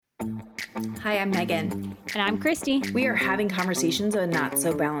Hi, I'm Megan. And I'm Christy. We are having conversations of a not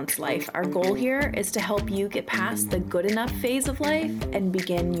so balanced life. Our goal here is to help you get past the good enough phase of life and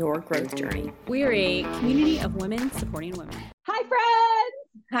begin your growth journey. We are a community of women supporting women. Hi,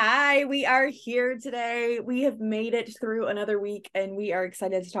 friends. Hi, we are here today. We have made it through another week, and we are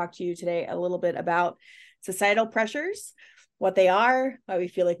excited to talk to you today a little bit about societal pressures, what they are, why we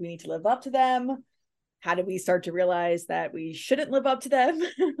feel like we need to live up to them. How do we start to realize that we shouldn't live up to them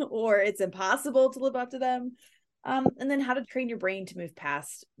or it's impossible to live up to them? And then how to train your brain to move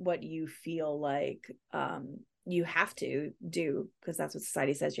past what you feel like you have to do, because that's what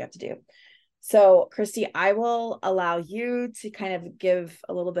society says you have to do. So, Christy, I will allow you to kind of give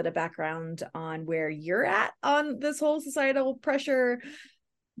a little bit of background on where you're at on this whole societal pressure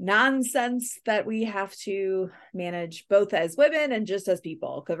nonsense that we have to manage both as women and just as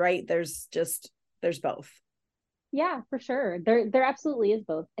people. Because, right, there's both. Yeah, for sure. There absolutely is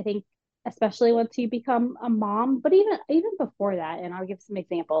both. I think especially once you become a mom, but even before that, and I'll give some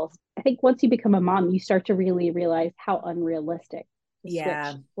examples. I think once you become a mom, you start to really realize how unrealistic the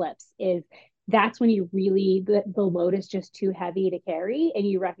switch flips is. That's when you really the load is just too heavy to carry, and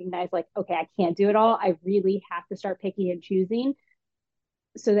you recognize like, okay, I can't do it all. I really have to start picking and choosing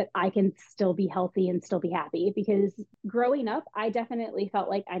so that I can still be healthy and still be happy. Because growing up, I definitely felt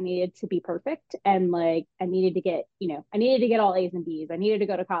like I needed to be perfect, and like I needed to get, I needed to get all A's and B's. I needed to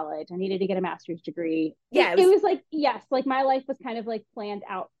go to college. I needed to get a master's degree. Yeah. It was like, yes, like my life was kind of like planned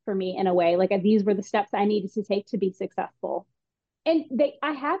out for me in a way. Like these were the steps I needed to take to be successful. And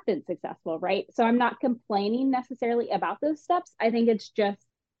I have been successful, right? So I'm not complaining necessarily about those steps. I think it's just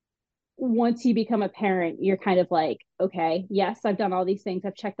once you become a parent, you're kind of like, okay, yes, I've done all these things.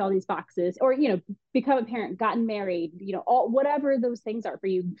 I've checked all these boxes, or, become a parent, gotten married, all whatever those things are for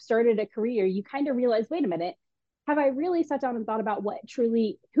you, started a career, you kind of realize, wait a minute, have I really sat down and thought about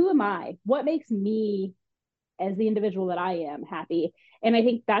who am I? What makes me as the individual that I am happy? And I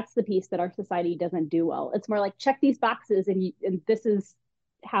think that's the piece that our society doesn't do well. It's more like check these boxes and this is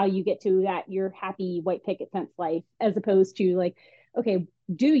how you get to that your happy white picket fence life, as opposed to like, okay,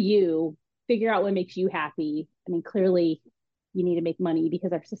 do you figure out what makes you happy? I mean, clearly you need to make money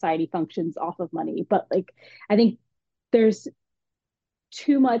because our society functions off of money, but like I think there's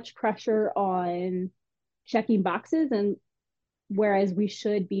too much pressure on checking boxes, and whereas we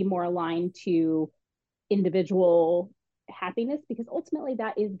should be more aligned to individual happiness, because ultimately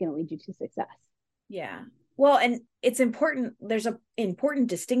that is going to lead you to success. Yeah. Well, and it's important. There's an important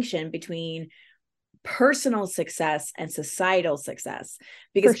distinction between personal success and societal success,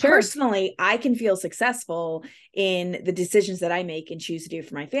 because personally, I can feel successful in the decisions that I make and choose to do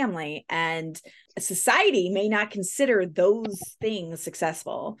for my family, and society may not consider those things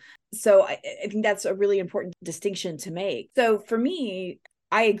successful. So I think that's a really important distinction to make. So for me,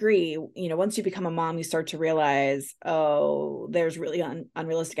 I agree. Once you become a mom, you start to realize, oh, there's really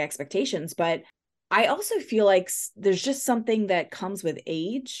unrealistic expectations. But I also feel like there's just something that comes with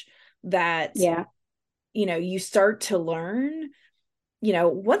age that, you start to learn.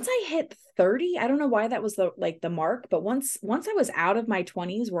 Once I hit 30, I don't know why that was the mark, but once I was out of my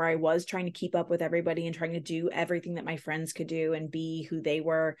 20s, where I was trying to keep up with everybody and trying to do everything that my friends could do and be who they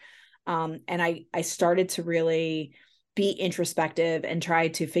were, and I started to really be introspective and try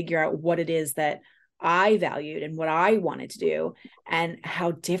to figure out what it is that I valued and what I wanted to do and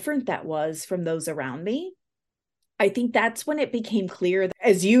how different that was from those around me. I think that's when it became clear that,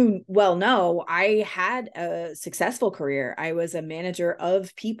 as you well know, I had a successful career. I was a manager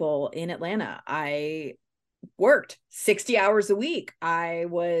of people in Atlanta. I worked 60 hours a week. I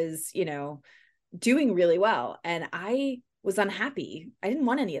was, doing really well, and I was unhappy. I didn't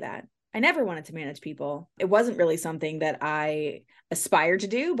want any of that. I never wanted to manage people. It wasn't really something that I aspired to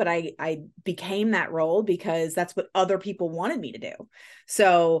do, but I became that role because that's what other people wanted me to do.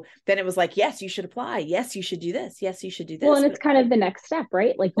 So then it was like, yes, you should apply. Yes, you should do this. Yes, you should do this. Well, and it's kind of the next step,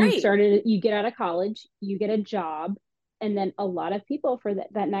 right? Like you get out of college, you get a job, and then a lot of people for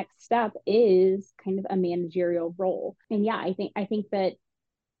that next step is kind of a managerial role. And yeah, I think that,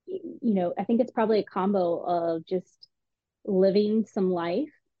 I think it's probably a combo of just living some life,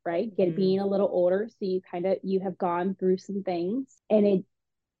 right? Being a little older. So you have gone through some things, and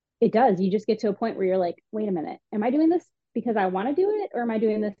it does. You just get to a point where you're like, wait a minute, am I doing this because I want to do it, or am I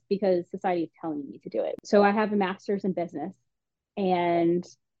doing this because society is telling me to do it? So I have a master's in business, and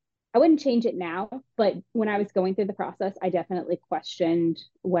I wouldn't change it now, but when I was going through the process, I definitely questioned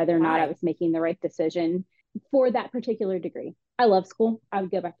whether or not I was making the right decision for that particular degree. I love school. I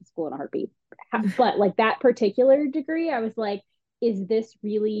would go back to school in a heartbeat. But like that particular degree, I was like, is this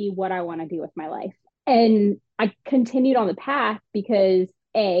really what I want to do with my life? And I continued on the path because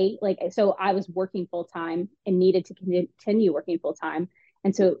like, so I was working full time and needed to continue working full time.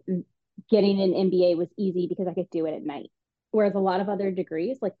 And so getting an MBA was easy because I could do it at night. Whereas a lot of other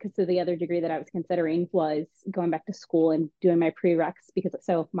degrees, like, so the other degree that I was considering was going back to school and doing my prereqs, because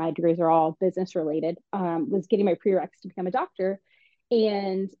so my degrees are all business related, was getting my prereqs to become a doctor.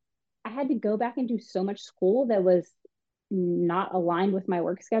 And I had to go back and do so much school that was not aligned with my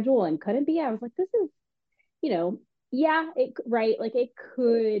work schedule and couldn't be. I was like, this is, yeah, right. Like it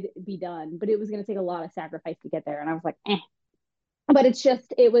could be done, but it was going to take a lot of sacrifice to get there. And I was like, eh. But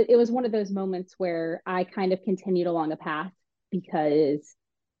it was one of those moments where I kind of continued along a path because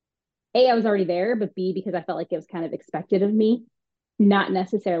A, I was already there, but B, because I felt like it was kind of expected of me, not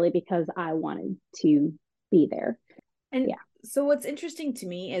necessarily because I wanted to be there. And yeah. So what's interesting to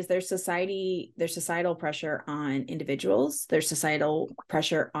me is there's societal pressure on individuals, there's societal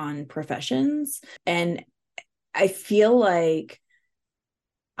pressure on professions. And I feel like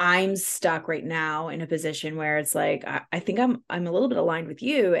I'm stuck right now in a position where it's like, I think I'm a little bit aligned with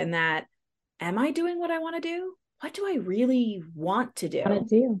you in that, am I doing what I want to do? What do I really want to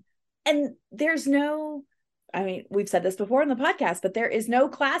do? And there's no, I mean, we've said this before in the podcast, but there is no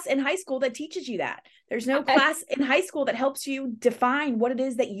class in high school that teaches you that. There's no class in high school that helps you define what it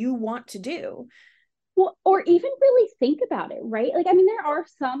is that you want to do. Well, or even really think about it, right? Like, I mean, there are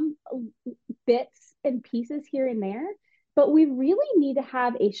some bits and pieces here and there, but we really need to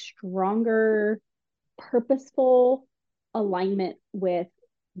have a stronger, purposeful alignment with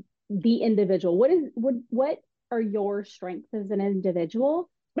the individual. What are your strengths as an individual?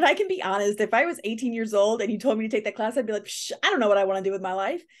 But I can be honest, if I was 18 years old and you told me to take that class, I'd be like, I don't know what I want to do with my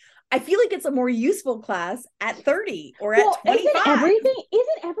life. I feel like it's a more useful class at 30 or at 25. Isn't everything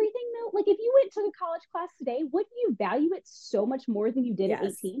though? Like if you went to the college class today, wouldn't you value it so much more than you did at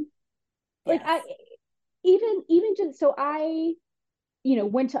 18? Like yes. even just so I,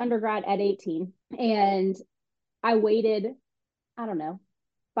 went to undergrad at 18 and I waited, I don't know,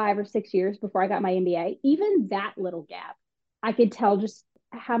 5 or 6 years before I got my MBA. Even that little gap, I could tell just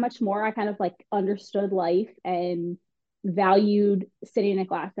how much more I kind of like understood life and valued sitting in a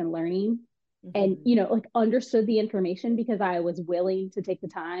class and learning. And like understood the information because I was willing to take the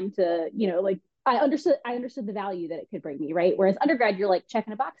time to, like I understood the value that it could bring me, right? Whereas undergrad, you're like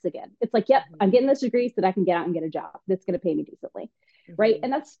checking a box again. It's like, yep, I'm getting this degree so that I can get out and get a job that's going to pay me decently, right?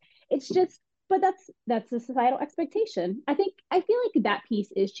 And but that's a societal expectation. I feel like that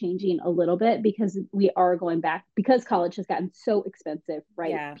piece is changing a little bit because we are going back, because college has gotten so expensive,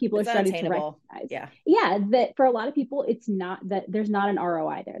 right? Yeah, people are starting to recognize, that for a lot of people, it's not that there's not an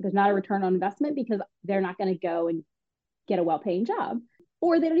ROI there. There's not a return on investment because they're not going to go and get a well-paying job,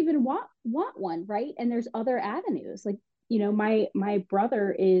 or they don't even want one, right? And there's other avenues. Like, my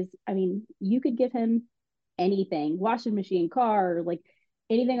brother is, I mean, you could give him anything, washing machine, car, like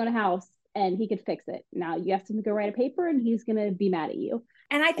anything on a house, and he could fix it. Now you ask him to go write a paper and he's going to be mad at you.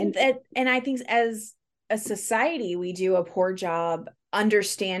 And I think as a society, we do a poor job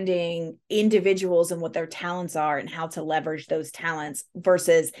understanding individuals and what their talents are and how to leverage those talents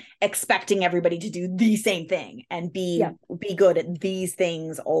versus expecting everybody to do the same thing and be good at these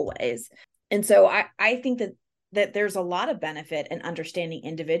things always. And so I think that there's a lot of benefit in understanding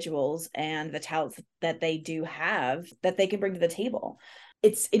individuals and the talents that they do have that they can bring to the table.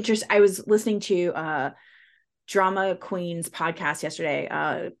 It's interesting. I was listening to Drama Queen's podcast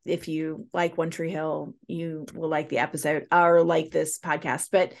yesterday. If you like One Tree Hill, you will like the episode or like this podcast.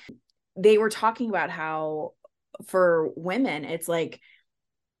 But they were talking about how for women, it's like,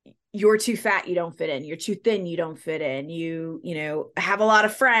 you're too fat, you don't fit in. You're too thin, you don't fit in. You have a lot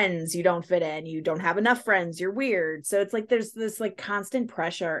of friends, you don't fit in. You don't have enough friends, you're weird. So it's like there's this like constant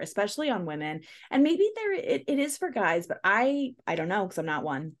pressure, especially on women. And maybe it is for guys, but I don't know, because I'm not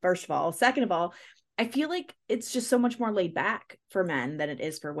one, first of all. Second of all, I feel like it's just so much more laid back for men than it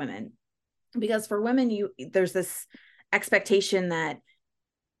is for women. Because for women, there's this expectation that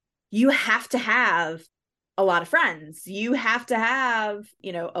you have to have a lot of friends. You have to have,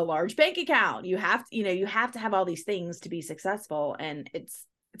 a large bank account. You have to have all these things to be successful. And it's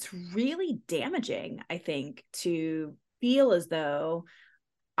really damaging, I think, to feel as though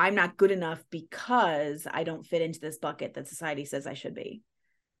I'm not good enough because I don't fit into this bucket that society says I should be.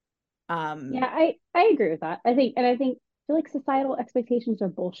 I agree with that. I feel like societal expectations are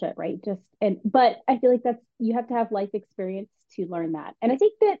bullshit, right? But I feel like you have to have life experience to learn that. And I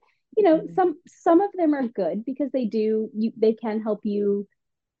think that some of them are good because they can help you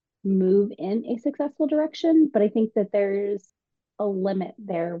move in a successful direction. But I think that there's a limit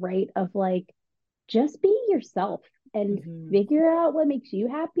there, right? Of like, just be yourself and figure out what makes you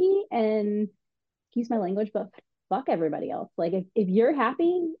happy. And excuse my language, but fuck everybody else. Like if you're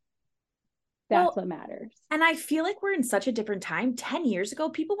happy, that's what matters. And I feel like we're in such a different time. 10 years ago,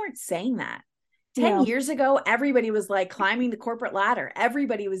 people weren't saying that. 10 No. years ago, everybody was like climbing the corporate ladder.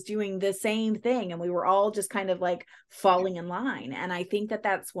 Everybody was doing the same thing. And we were all just kind of like falling in line. And I think that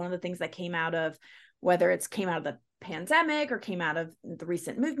that's one of the things that came out of, whether it's came out of the pandemic or came out of the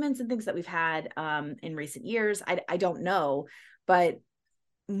recent movements and things that we've had in recent years. I don't know, but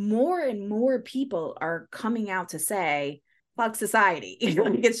more and more people are coming out to say, fuck society.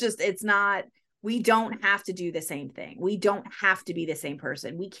 It's not, we don't have to do the same thing. We don't have to be the same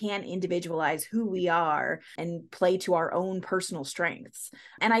person. We can individualize who we are and play to our own personal strengths.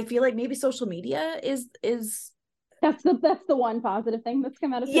 And I feel like maybe social media is that's the one positive thing that's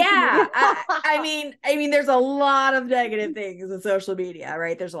come out of social yeah media. I mean there's a lot of negative things with social media,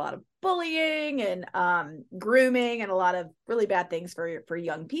 right? There's a lot of bullying and grooming and a lot of really bad things for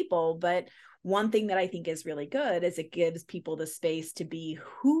young people, but one thing that I think is really good is it gives people the space to be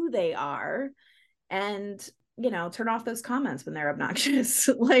who they are and, you know, turn off those comments when they're obnoxious.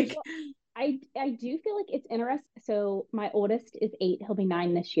 Like, I do feel like it's interesting. So my oldest is 8, he'll be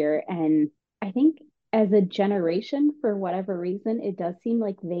 9 this year. And I think as a generation, for whatever reason, it does seem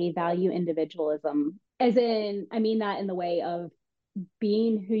like they value individualism. As in, I mean that in the way of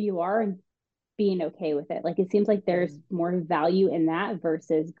being who you are and being okay with it. Like it seems like there's more value in that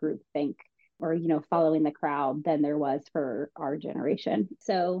versus groupthink or, you know, following the crowd than there was for our generation.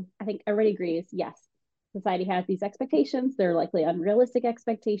 So I think everybody agrees, yes, society has these expectations. They're likely unrealistic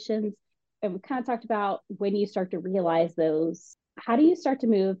expectations. And we kind of talked about when you start to realize those, how do you start to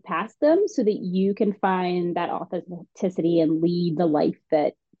move past them so that you can find that authenticity and lead the life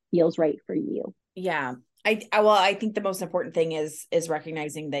that feels right for you? Yeah. I think the most important thing is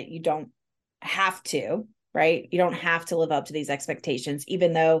recognizing that you don't have to, right? You don't have to live up to these expectations,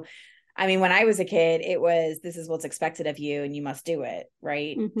 even though, I mean, when I was a kid, it was, this is what's expected of you and you must do it.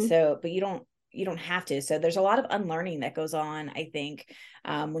 Right. Mm-hmm. So, but you don't have to. So there's a lot of unlearning that goes on, I think,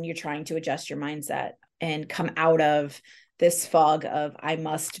 when you're trying to adjust your mindset and come out of this fog of, I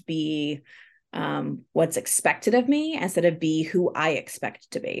must be what's expected of me instead of be who I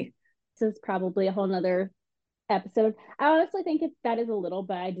expect to be. This is probably a whole nother episode. I honestly think that is a little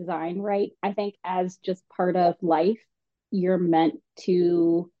by design, right? I think as just part of life, you're meant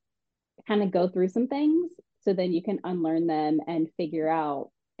to kind of go through some things so then you can unlearn them and figure out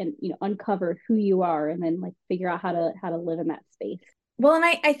and, you know, uncover who you are and then like figure out how to live in that space. Well, and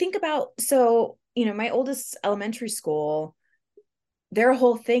I think about, so, you know, my oldest elementary school, their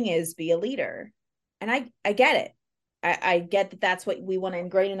whole thing is be a leader. And I get it. I get that that's what we want to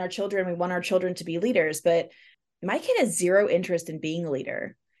ingrain in our children. We want our children to be leaders, but my kid has zero interest in being a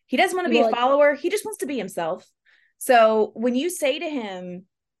leader. He doesn't want to be a follower. He just wants to be himself. So when you say to him,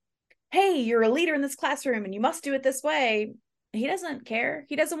 hey, you're a leader in this classroom and you must do it this way, he doesn't care.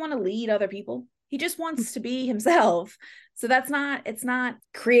 He doesn't want to lead other people. He just wants to be himself. So it's not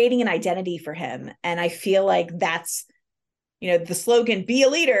creating an identity for him. And I feel like that's, you know, the slogan, be a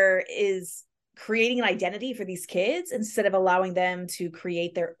leader, is creating an identity for these kids instead of allowing them to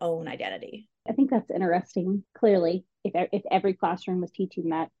create their own identity. I think that's interesting. Clearly, if every classroom was teaching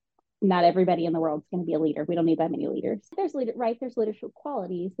that, not everybody in the world is going to be a leader. We don't need that many leaders. There's leadership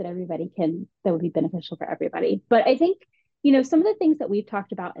qualities that that would be beneficial for everybody. But I think, you know, some of the things that we've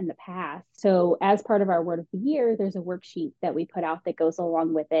talked about in the past. So as part of our word of the year, there's a worksheet that we put out that goes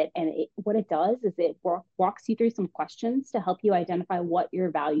along with it. And what it does is it walks you through some questions to help you identify what your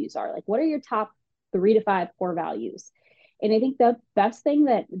values are. Like, what are your top 3 to 5 core values? And I think the best thing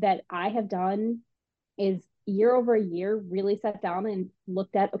that I have done is year over year really sat down and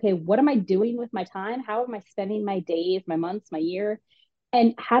looked at, okay, what am I doing with my time? How am I spending my days, my months, my year?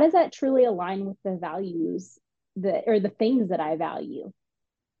 And how does that truly align with the values or the things that I value?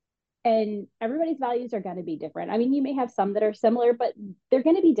 And everybody's values are going to be different. I mean, you may have some that are similar, but they're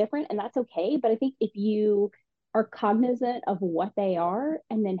going to be different, and that's okay. But I think if you are cognizant of what they are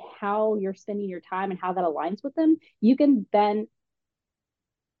and then how you're spending your time and how that aligns with them, you can then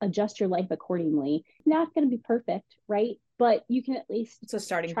adjust your life accordingly. Not going to be perfect, right? But you can at least it's a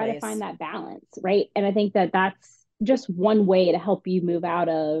starting try place. To find that balance, right? And I think that that's just one way to help you move out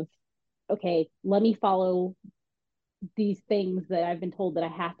of, okay, let me follow these things that I've been told that I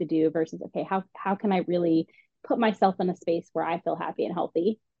have to do versus, okay, how can I really put myself in a space where I feel happy and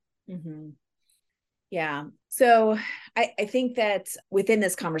healthy? Mm-hmm. Yeah. So I think that within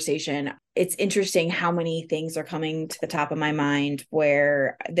this conversation, it's interesting how many things are coming to the top of my mind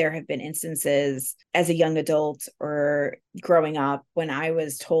where there have been instances as a young adult or growing up when I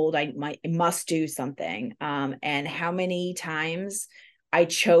was told I must do something. And how many times I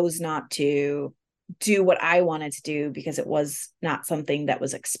chose not to do what I wanted to do because it was not something that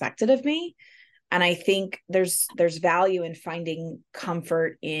was expected of me. And I think there's value in finding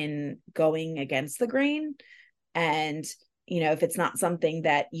comfort in going against the grain. And, if it's not something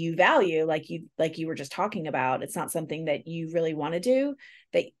that you value, like you were just talking about, it's not something that you really want to do,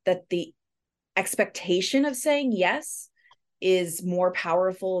 that the expectation of saying yes is more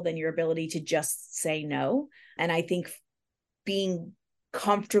powerful than your ability to just say no. And I think being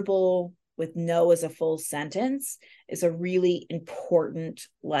comfortable with no as a full sentence is a really important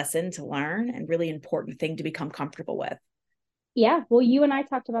lesson to learn and really important thing to become comfortable with. Yeah. Well, you and I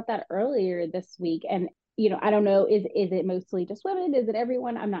talked about that earlier this week. And, I don't know, is it mostly just women? Is it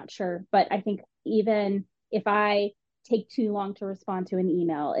everyone? I'm not sure. But I think even if I take too long to respond to an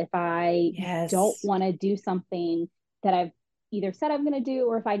email, if I don't want to do something that I've either said I'm going to do,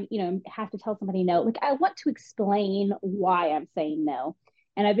 or if I, have to tell somebody no, like I want to explain why I'm saying no.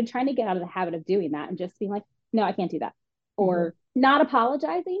 And I've been trying to get out of the habit of doing that and just being like, no, I can't do that. Or not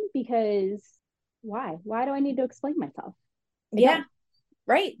apologizing, because why? Why do I need to explain myself? Yeah,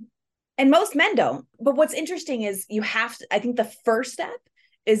 right. And most men don't. But what's interesting is I think the first step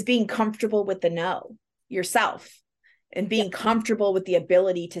is being comfortable with the no yourself and being comfortable with the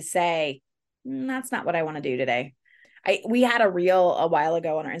ability to say, that's not what I want to do today. We had a reel a while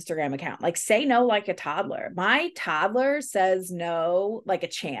ago on our Instagram account, like say no like a toddler. My toddler says no like a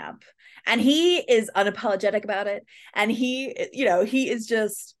champ, and he is unapologetic about it. And he is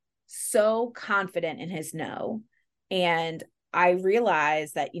just so confident in his no. And I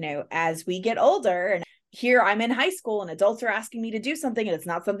realize that, as we get older, and here I'm in high school and adults are asking me to do something and it's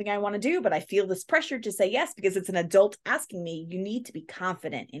not something I want to do, but I feel this pressure to say yes because it's an adult asking me. You need to be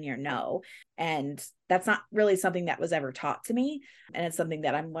confident in your no. And that's not really something that was ever taught to me. And it's something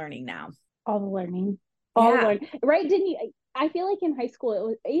that I'm learning now. All the learning. Right? Didn't you? I feel like in high school, it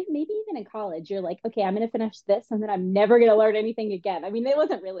was maybe even in college, you're like, okay, I'm going to finish this and then I'm never going to learn anything again. I mean, it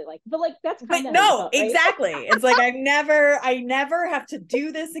wasn't really like, but like, that's kind of no, exactly. Right? It's like, I never have to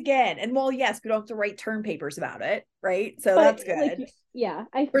do this again. And well, yes, we don't have to write term papers about it. Right. So but that's good.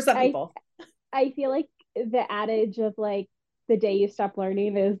 Like, for some people. I feel like the adage of like, the day you stop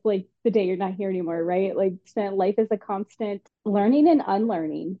learning is like the day you're not here anymore. Right. Like life is a constant learning and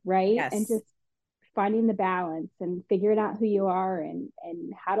unlearning. Right. Yes. And just finding the balance and figuring out who you are and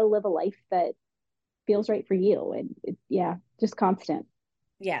how to live a life that feels right for you. And just constant.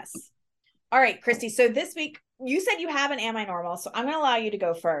 Yes. All right, Christy. So this week you said you have an Am I Normal? So I'm going to allow you to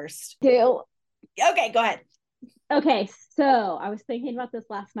go first. Okay, go ahead. Okay. So I was thinking about this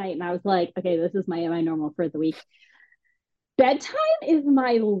last night and I was like, okay, this is my Am I Normal for the week. Bedtime is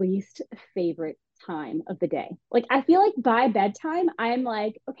my least favorite time of the day. Like I feel like by bedtime, I'm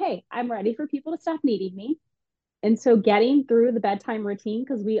like, okay, I'm ready for people to stop needing me. And so getting through the bedtime routine,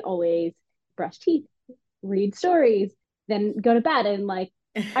 because we always brush teeth, read stories, then go to bed. And like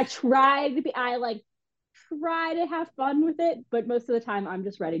I try to have fun with it, but most of the time I'm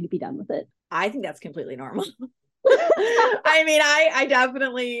just ready to be done with it. I think that's completely normal. I mean, I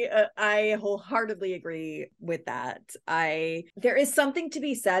definitely, I wholeheartedly agree with that. There is something to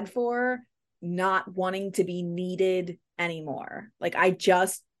be said for not wanting to be needed anymore. Like I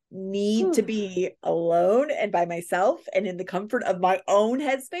just need to be alone and by myself and in the comfort of my own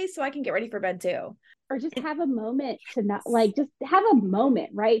headspace so I can get ready for bed too. Or just have a moment to not like, just have a moment,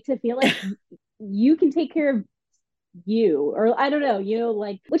 right? To feel like you can take care of you, or I don't know,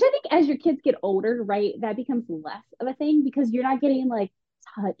 like, which I think as your kids get older, right, that becomes less of a thing because you're not getting like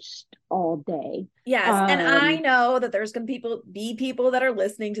touched all day. Yes. And I know that there's going to be people that are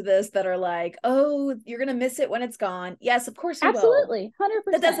listening to this that are like, oh, you're going to miss it when it's gone. Yes, of course you absolutely will.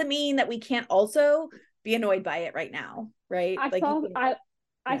 100%. That doesn't mean that we can't also be annoyed by it right now, right?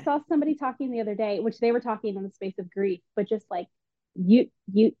 I saw somebody talking the other day, which they were talking in the space of grief, but just like you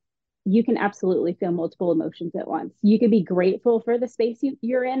can absolutely feel multiple emotions at once. You can be grateful for the space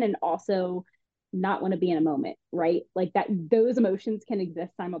you're in and also not want to be in a moment, right? Like that, those emotions can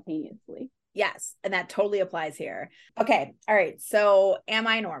exist simultaneously. Yes. And that totally applies here. Okay. All right. So am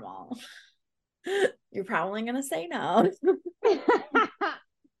I normal? You're probably going to say no.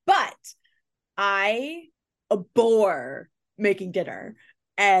 But I abhor making dinner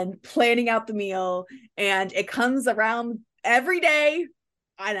and planning out the meal. And it comes around every day.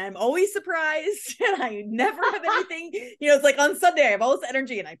 And I'm always surprised and I never have anything, it's like on Sunday, I have all this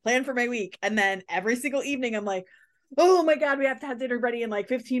energy and I plan for my week. And then every single evening I'm like, oh my God, we have to have dinner ready in like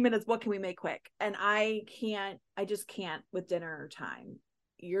 15 minutes. What can we make quick? And I just can't with dinner time.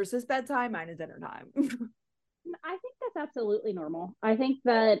 Yours is bedtime, mine is dinner time. I think that's absolutely normal. I think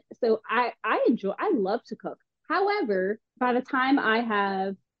that, so I love to cook. However, by the time I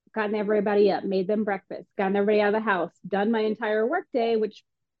have gotten everybody up, made them breakfast, gotten everybody out of the house, done my entire workday, which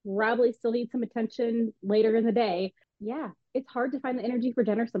probably still needs some attention later in the day. Yeah, it's hard to find the energy for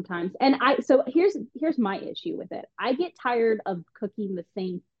dinner sometimes. And so here's my issue with it. I get tired of cooking the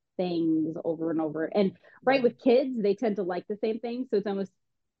same things over and over. And right, with kids, they tend to like the same things, so it's almost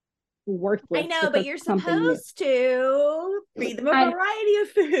worthless. I know, but you're supposed to feed them a variety of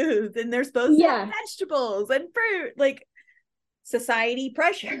foods, and they're supposed to have vegetables and fruit. Like, society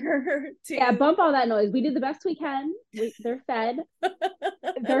pressure to bump all that noise. We do the best we can. They're fed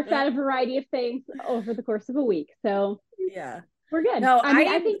a variety of things over the course of a week, so yeah, we're good. No,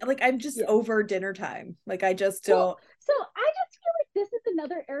 I think like I'm just over dinner time. Like, I just don't. So I just feel like this is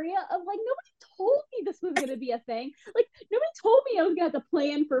another area of like, nobody told me this was going to be a thing. Like, nobody told me I was going to have to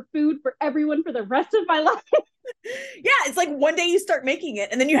plan for food for everyone for the rest of my life. Yeah, it's like one day you start making it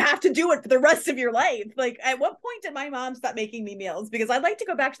and then you have to do it for the rest of your life. Like, at what point did my mom stop making me meals? Because I'd like to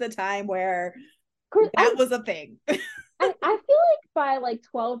go back to the time where that was a thing. I feel like by like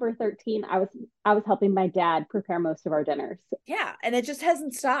 12 or 13, I was helping my dad prepare most of our dinners. Yeah, and it just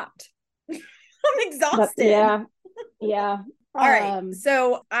hasn't stopped. I'm exhausted. Yeah. All right.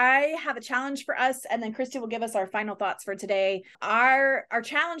 So I have a challenge for us, and then Christy will give us our final thoughts for today. Our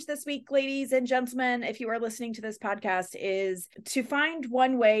challenge this week, ladies and gentlemen, if you are listening to this podcast, is to find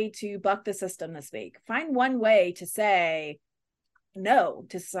one way to buck the system this week. Find one way to say no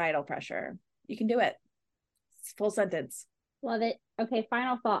to societal pressure. You can do it. It's full sentence. Love it. Okay,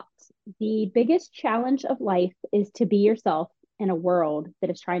 final thoughts. The biggest challenge of life is to be yourself in a world that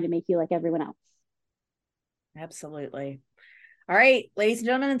is trying to make you like everyone else. Absolutely. All right, ladies and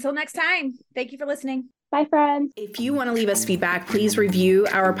gentlemen, until next time, thank you for listening. Bye, friends. If you want to leave us feedback, please review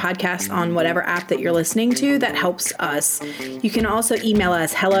our podcast on whatever app that you're listening to. That helps us. You can also email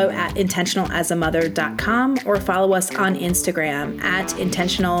us hello@intentionalasamother.com or follow us on Instagram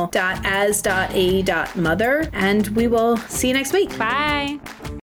 @intentional.as.a.mother. And we will see you next week. Bye.